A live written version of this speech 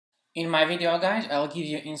In my video guide, I'll give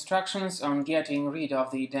you instructions on getting rid of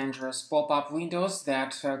the dangerous pop-up windows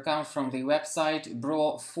that come from the website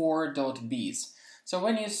Bro4.biz. So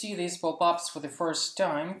when you see these pop-ups for the first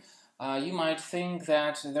time, you might think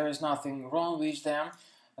that there is nothing wrong with them.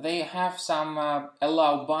 They have some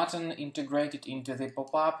allow button integrated into the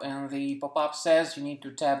pop-up, and the pop-up says you need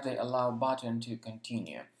to tap the allow button to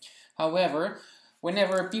continue. However,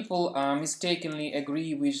 whenever people mistakenly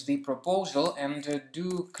agree with the proposal and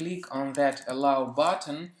do click on that allow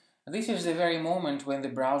button, this is the very moment when the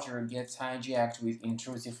browser gets hijacked with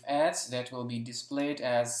intrusive ads that will be displayed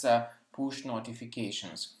as push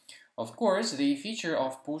notifications. Of course, the feature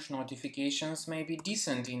of push notifications may be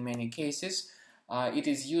decent in many cases. It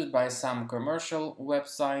is used by some commercial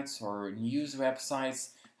websites or news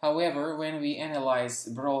websites. However, when we analyze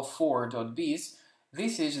Bro4.biz,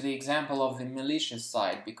 this is the example of the malicious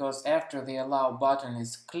side, because after the allow button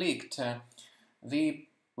is clicked, the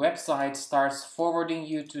website starts forwarding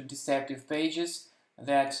you to deceptive pages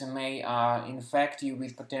that may infect you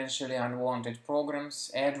with potentially unwanted programs,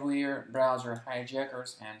 adware, browser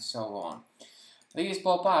hijackers, and so on. These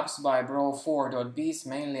pop-ups by Bro4.biz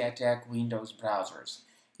mainly attack Windows browsers.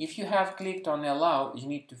 If you have clicked on allow, you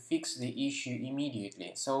need to fix the issue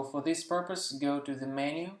immediately. So for this purpose, go to the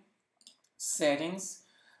menu, Settings,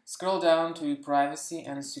 scroll down to Privacy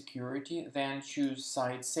and Security, then choose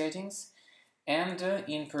Site Settings, and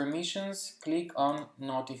in Permissions, click on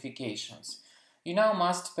Notifications. You now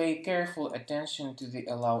must pay careful attention to the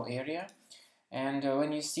allow area, and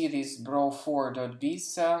when you see this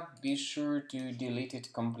Bro4.biz, be sure to delete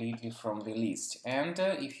it completely from the list. And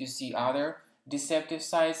if you see other deceptive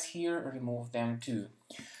sites here, remove them too.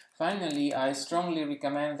 Finally, I strongly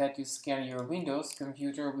recommend that you scan your Windows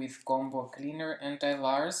computer with Combo Cleaner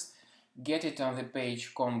antivirus. Get it on the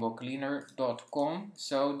page combocleaner.com.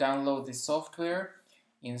 So download the software,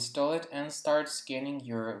 install it, and start scanning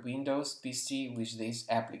your Windows PC with this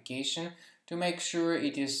application to make sure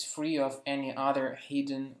it is free of any other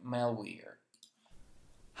hidden malware.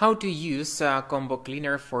 How to use Combo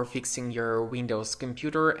Cleaner for fixing your Windows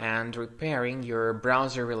computer and repairing your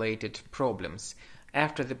browser-related problems.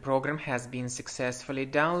 After the program has been successfully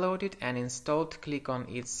downloaded and installed, click on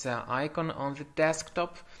its icon on the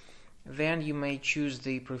desktop. Then you may choose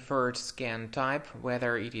the preferred scan type,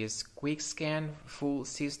 whether it is Quick Scan, Full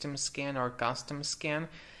System Scan, or Custom Scan,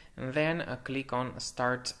 and then click on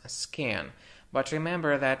Start Scan. But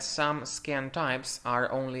remember that some scan types are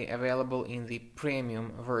only available in the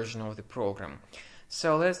premium version of the program.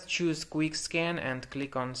 So let's choose Quick Scan and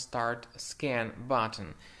click on Start Scan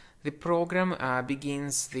button. The program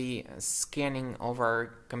begins the scanning of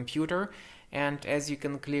our computer, and as you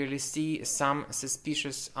can clearly see, some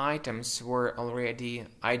suspicious items were already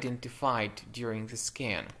identified during the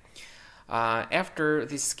scan. After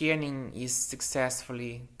the scanning is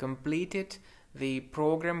successfully completed, the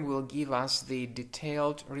program will give us the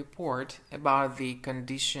detailed report about the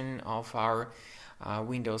condition of our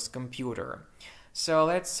Windows computer. So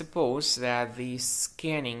let's suppose that the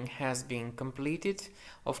scanning has been completed.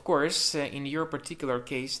 Of course, in your particular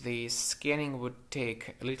case, the scanning would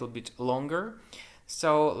take a little bit longer.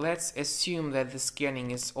 So let's assume that the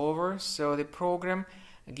scanning is over. So the program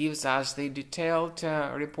gives us the detailed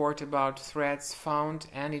report about threats found,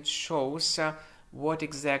 and it shows what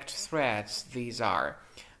exact threats these are.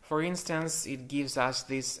 For instance, it gives us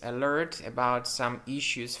this alert about some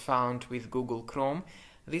issues found with Google Chrome.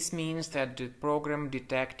 This means that the program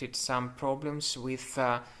detected some problems with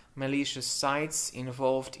malicious sites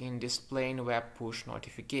involved in displaying web push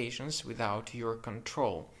notifications without your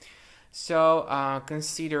control. So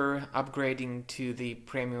consider upgrading to the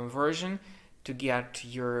premium version to get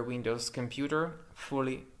your Windows computer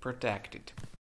fully protected.